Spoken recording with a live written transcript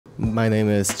My name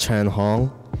is Chan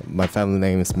Hong. My family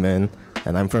name is Min,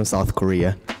 and I'm from South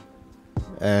Korea.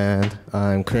 And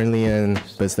I'm currently in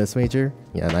business major.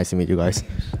 Yeah, nice to meet you guys.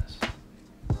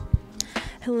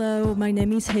 Hello, my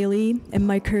name is Haley, and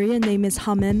my Korean name is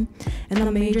Hamin, and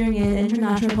I'm majoring in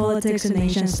international politics and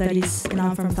Asian studies, and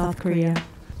I'm from South Korea.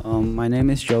 My name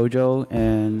is Jojo,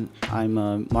 and I'm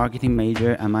a marketing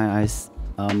major and my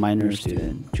minor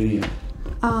student, junior.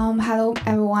 Hello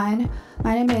everyone.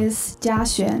 My name is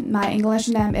Jiaxuan. My English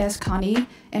name is Connie,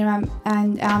 and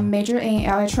I'm majoring in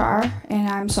LHR, and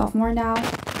I'm sophomore now.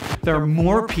 There are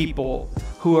more people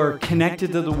who are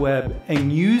connected to the web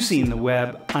and using the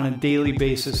web on a daily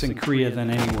basis in Korea than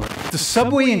anywhere. The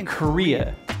subway in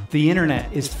Korea, the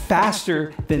internet, is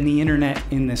faster than the internet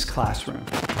in this classroom.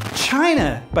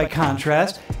 China, by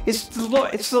contrast, is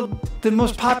the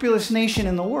most populous nation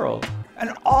in the world.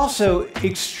 And also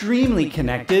extremely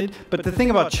connected, but the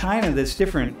thing about China that's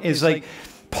different is like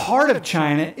part of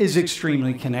China is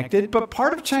extremely connected, but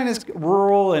part of China is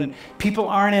rural and people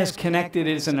aren't as connected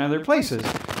as in other places.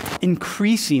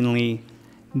 Increasingly,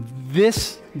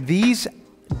 these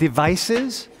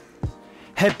devices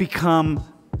have become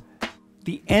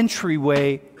the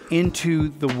entryway into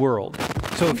the world.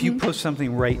 So if you post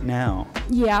something right now.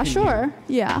 Yeah, sure.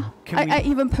 Yeah. I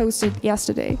even posted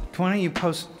yesterday. Why don't you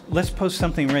post, let's post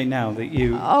something right now that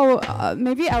you. Oh,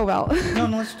 maybe I will. No,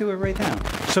 let's do it right now.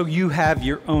 So you have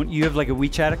your own, you have like a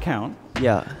WeChat account.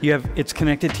 Yeah. It's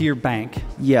connected to your bank.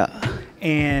 Yeah.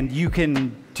 And you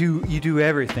do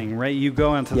everything, right? You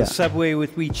go onto the subway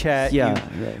with WeChat. Yeah.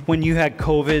 When you had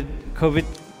COVID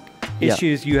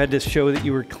issues, you had to show that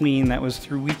you were clean. That was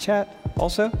through WeChat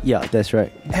also? Yeah, that's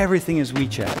right. Everything is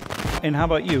WeChat. And how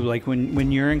about you? Like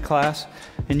when you're in class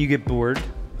and you get bored?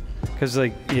 Because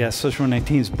like, yeah, Social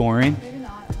 19 is boring.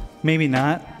 Maybe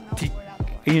not.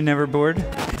 Are you never bored?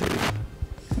 Dude.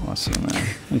 Awesome, man.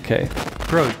 Okay.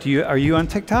 Bro, are you on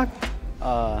TikTok?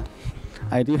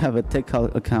 I do have a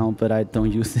TikTok account, but I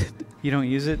don't use it. You don't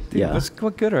use it? Dude, Yeah.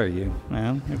 What good are you,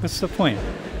 man? What's the point?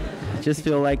 I just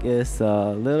feel like it's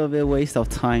a little bit waste of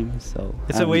time. So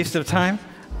it's a waste of time?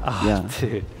 Oh, yeah.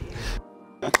 Dude.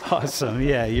 Awesome.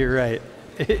 Yeah, you're right.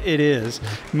 It is,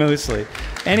 mostly.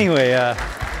 Anyway,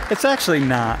 it's actually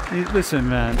not. Listen,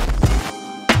 man.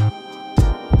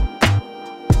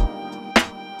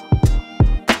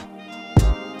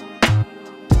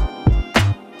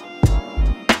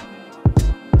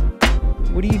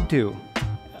 What do you do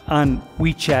on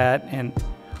WeChat and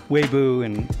Weibo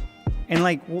and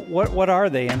like what are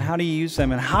they and how do you use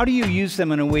them and how do you use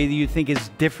them in a way that you think is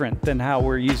different than how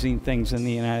we're using things in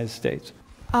the United States?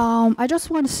 I just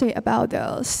want to say about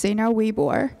the Sina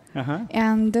Weibo.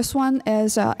 And this one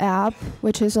is an app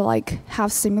which is like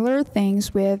have similar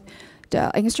things with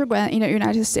the Instagram in the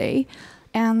United States.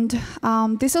 And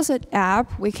this is an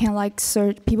app we can like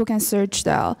search. People can search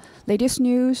the latest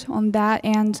news on that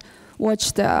and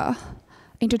watch the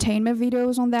entertainment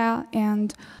videos on that.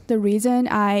 And the reason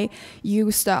I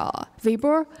use the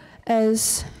Weibo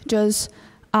is just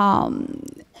I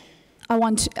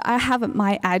have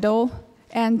my idol,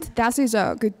 and that is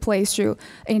a good place to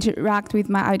interact with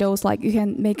my idols. Like you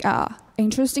can make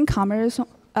interesting comments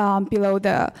below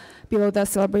the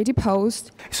celebrity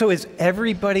post. So is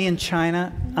everybody in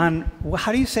China on?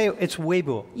 How do you say it? It's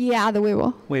Weibo? Yeah, the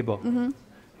Weibo. Weibo.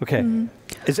 Okay.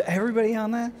 Is everybody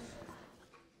on that?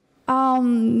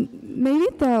 Maybe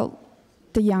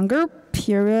the younger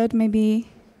period, maybe.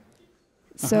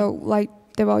 So like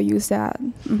they will use that.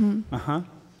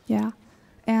 Yeah,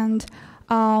 and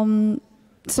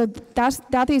so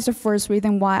that is the first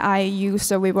reason why I use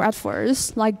the Weibo at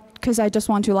first, like because I just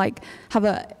want to like have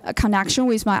a connection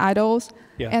with my idols.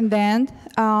 Yeah. And then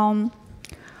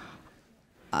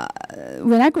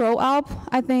when I grow up,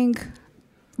 I think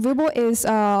Weibo is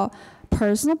a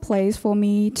personal place for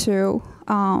me to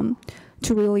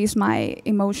release my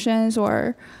emotions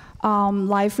or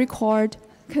live record.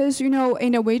 Because in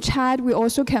the WeChat we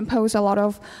also can post a lot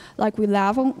of like we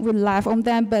laugh on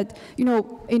them, but in the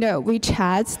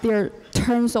WeChat there are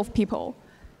tons of people.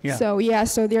 Yeah.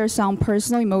 So there are some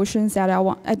personal emotions that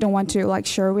I don't want to like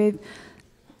share with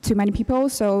too many people.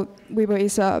 So Weibo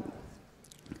is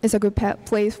a good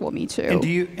place for me too.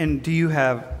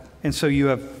 And so you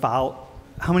have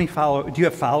how many followers? Do you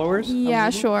have followers?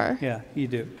 Yeah, sure. Yeah, you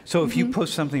do. So if you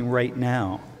post something right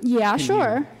now. Yeah,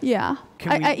 sure. Yeah.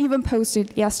 I even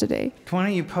posted yesterday. Why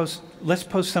don't you let's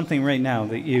post something right now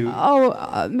that you.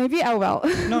 Oh, maybe I will.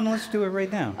 No, let's do it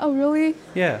right now. Oh, really?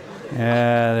 Yeah.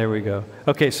 Yeah, there we go.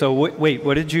 Okay, so wait,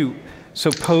 what did you, so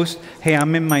post, hey,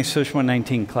 I'm in my Social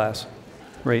 19 class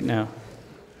right now.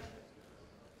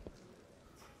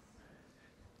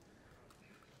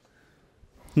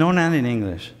 No, not in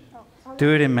English.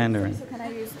 Do it in Mandarin. So can I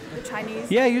use the Chinese?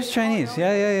 Yeah, use Chinese.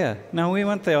 Yeah. No, we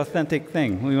want the authentic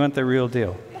thing. We want the real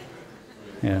deal.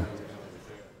 Yeah.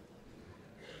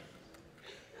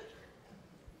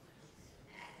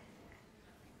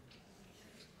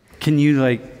 Can you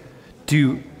like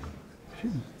do?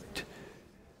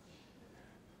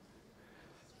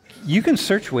 You can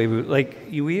search Weibo. Like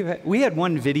we had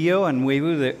one video on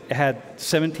Weibo that had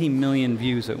 17 million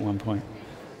views at one point.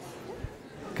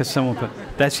 Because someone put.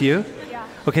 That's you? Yeah.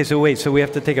 Okay, so wait. So we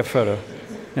have to take a photo,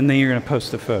 and then you're gonna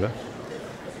post the photo. All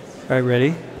right,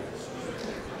 ready?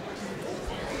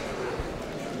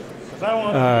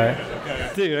 All right.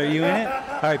 Dude, are you in it?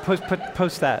 All right,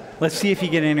 post that. Let's see if you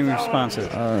get any responses.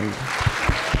 There we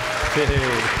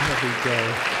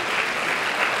go.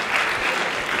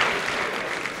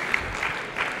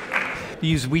 You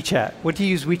use WeChat. What do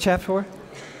you use WeChat for?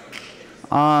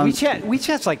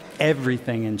 WeChat's like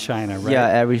everything in China, right? Yeah,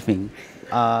 everything.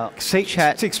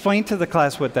 Explain to the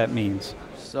class what that means.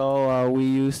 So we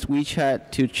use WeChat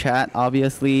to chat,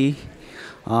 obviously,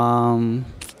 and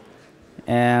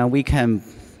we can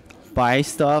buy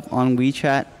stuff on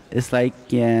WeChat. It's like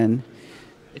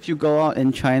if you go out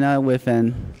in China with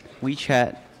an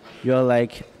WeChat, you're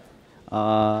like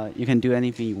you can do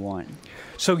anything you want.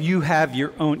 So you have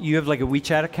your own. You have like a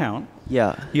WeChat account.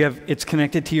 Yeah. It's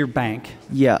connected to your bank.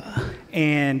 Yeah.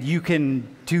 And you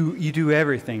do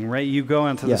everything, right? You go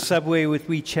onto the subway with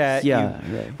WeChat. Yeah.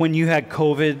 Right. When you had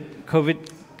COVID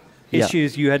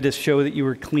issues, you had to show that you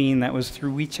were clean. That was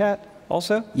through WeChat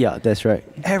also? Yeah, that's right.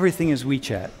 Everything is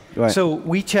WeChat. Right. So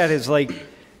WeChat is like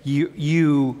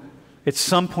you at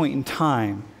some point in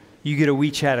time, you get a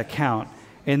WeChat account,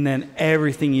 and then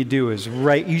everything you do is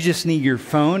right. You just need your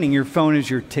phone, and your phone is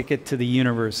your ticket to the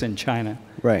universe in China.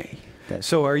 Right.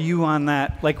 So are you on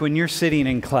that, like when you're sitting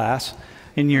in class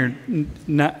and you're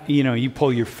not, you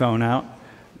pull your phone out,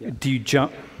 do you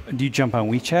jump on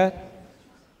WeChat?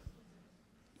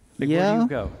 Like, yeah. Where do you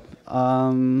go?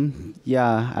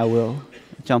 Yeah, I will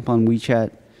jump on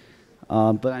WeChat.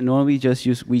 But I normally just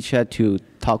use WeChat to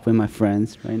talk with my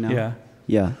friends right now. Yeah.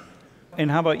 Yeah.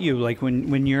 And how about you? Like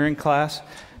when you're in class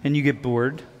and you get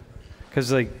bored? Because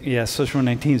Social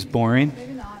 19 is boring.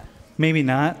 Maybe not. Maybe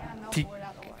not? Yeah, I'm not bored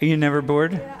at all. Are you never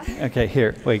bored? Yeah. Okay,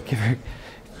 here, wait, give her.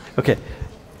 Okay,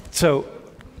 so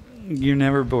you're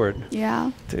never bored?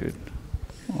 Yeah. Dude,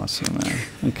 awesome, man.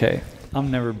 Okay, I'm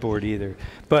never bored either.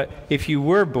 But if you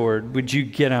were bored, would you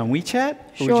get on WeChat? Or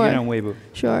would you get on Weibo?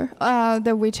 Sure.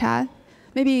 The WeChat.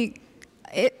 Maybe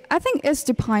I think it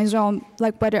depends on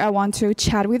like whether I want to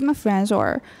chat with my friends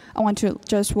or I want to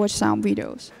just watch some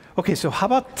videos. Okay, so how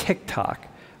about TikTok?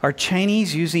 Are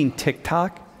Chinese using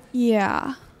TikTok?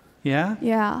 Yeah. Yeah?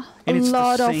 Yeah. And it's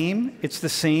lot the same? It's the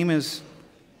same as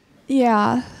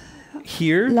Yeah.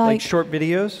 here? Like short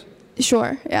videos?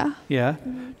 Sure. Yeah. Yeah.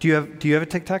 Do you have a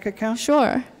TikTok account?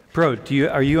 Sure. Bro,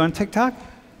 are you on TikTok?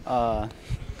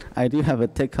 I do have a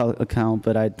TikTok account,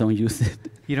 but I don't use it.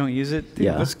 You don't use it? Dude,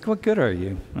 Yeah. What good are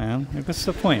you, man? What's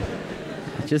the point?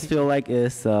 I just feel like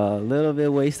it's a little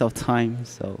bit waste of time.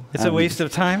 So It's a waste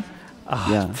of time? Oh,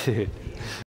 Yeah. dude.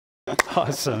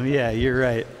 Awesome. Yeah, you're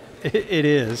right. It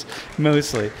is,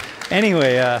 mostly.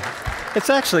 Anyway, it's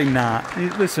actually not.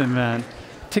 Listen, man,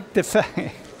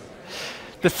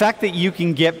 the fact that you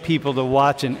can get people to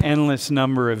watch an endless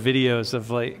number of videos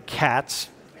of like cats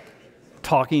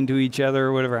talking to each other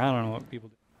or whatever, I don't know what people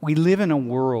do. We live in a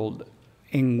world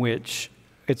in which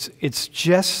it's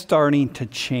just starting to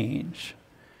change.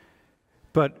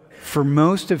 But for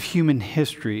most of human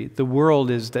history, the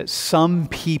world is that some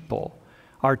people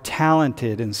are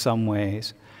talented in some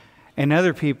ways, and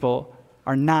other people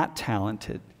are not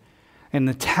talented. And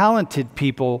the talented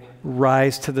people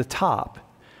rise to the top.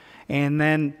 And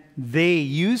then they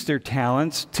use their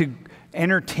talents to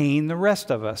entertain the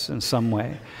rest of us in some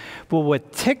way. Well,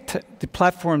 what the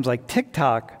platforms like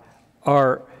TikTok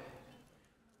are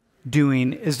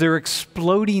doing is they're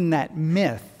exploding that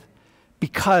myth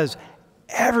because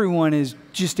everyone is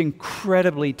just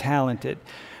incredibly talented.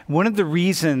 One of the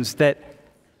reasons that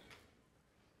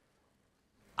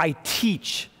I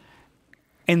teach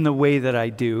in the way that I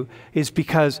do is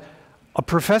because a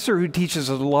professor who teaches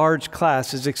a large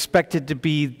class is expected to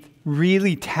be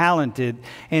really talented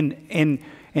and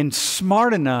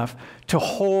smart enough to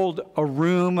hold a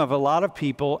room of a lot of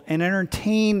people and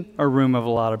entertain a room of a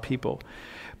lot of people.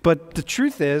 But the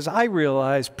truth is, I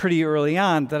realized pretty early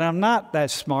on that I'm not that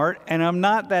smart and I'm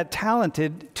not that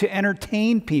talented to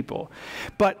entertain people.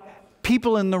 But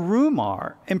people in the room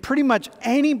are. And pretty much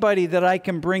anybody that I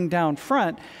can bring down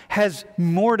front has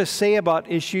more to say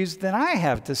about issues than I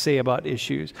have to say about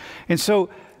issues. And so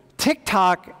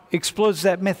TikTok explodes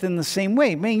that myth in the same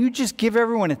way. Man, you just give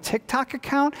everyone a TikTok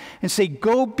account and say,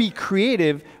 go be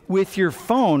creative with your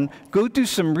phone. Go do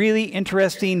some really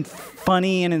interesting,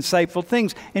 funny, and insightful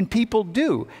things. And people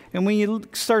do. And when you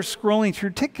start scrolling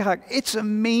through TikTok, it's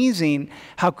amazing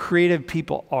how creative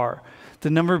people are. The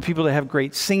number of people that have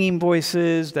great singing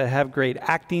voices, that have great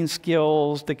acting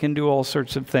skills, that can do all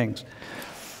sorts of things.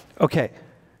 Okay,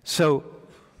 so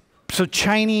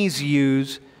Chinese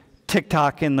use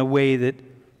TikTok in the way that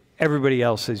everybody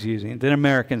else is using, that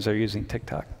Americans are using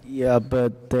TikTok. Yeah,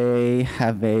 but they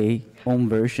have a own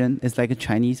version. It's like a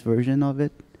Chinese version of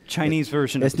it. Chinese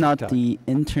version of It's TikTok. not the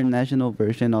international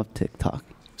version of TikTok.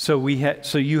 So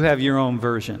you have your own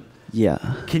version. Yeah.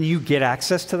 Can you get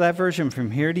access to that version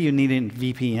from here? Do you need a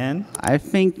VPN? I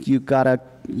think you gotta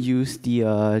use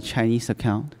the Chinese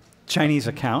account. Chinese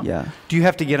account? Yeah. Do you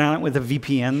have to get on it with a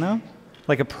VPN though?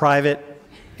 Like a private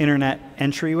internet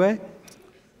entryway?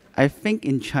 I think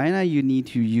in China you need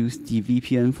to use the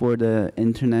VPN for the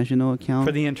international account.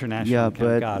 For the international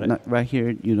account, got it. Not right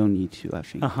here you don't need to, I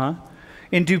think. Uh-huh.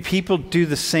 And do people do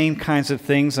the same kinds of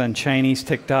things on Chinese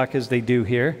TikTok as they do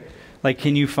here? Like,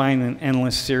 can you find an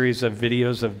endless series of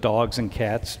videos of dogs and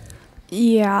cats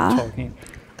Yeah. talking?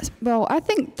 Well, I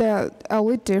think the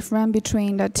only difference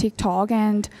between the TikTok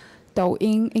and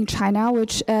Douyin in China,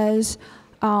 which is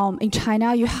in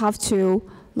China you have to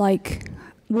like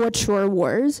watch your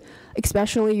words,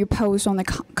 especially you post on the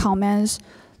comments.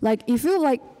 Like if you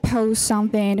like post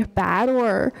something bad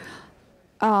or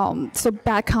so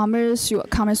bad comments, your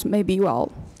comments maybe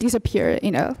will disappear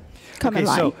in a comment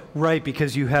line. So right,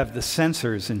 because you have the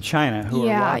censors in China who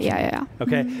are watching. Yeah.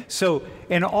 Okay, so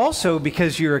and also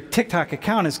because your TikTok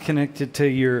account is connected to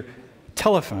your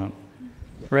telephone,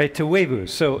 right, to Weibo.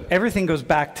 So everything goes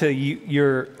back to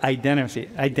your identity.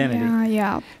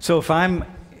 Yeah. So if I'm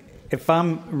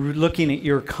looking at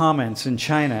your comments in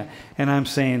China and I'm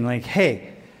saying like,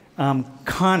 hey,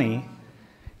 Connie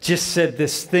just said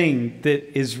this thing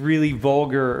that is really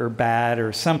vulgar or bad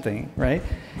or something, right?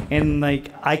 And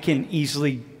like I can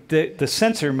easily, the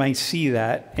censor might see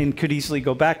that and could easily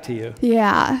go back to you.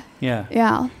 Yeah.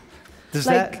 Does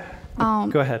Like,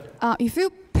 that? Go ahead. If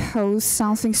you post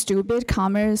something stupid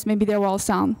comments, maybe there will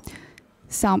some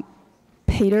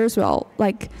haters will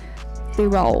like they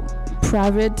will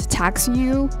private text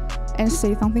you and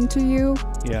say something to you.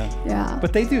 Yeah.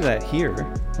 But they do that here,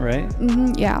 right?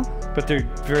 Yeah. But they're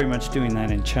very much doing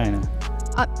that in China.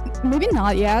 Maybe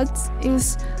not yet.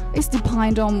 It's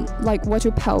depend on like what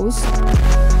you post.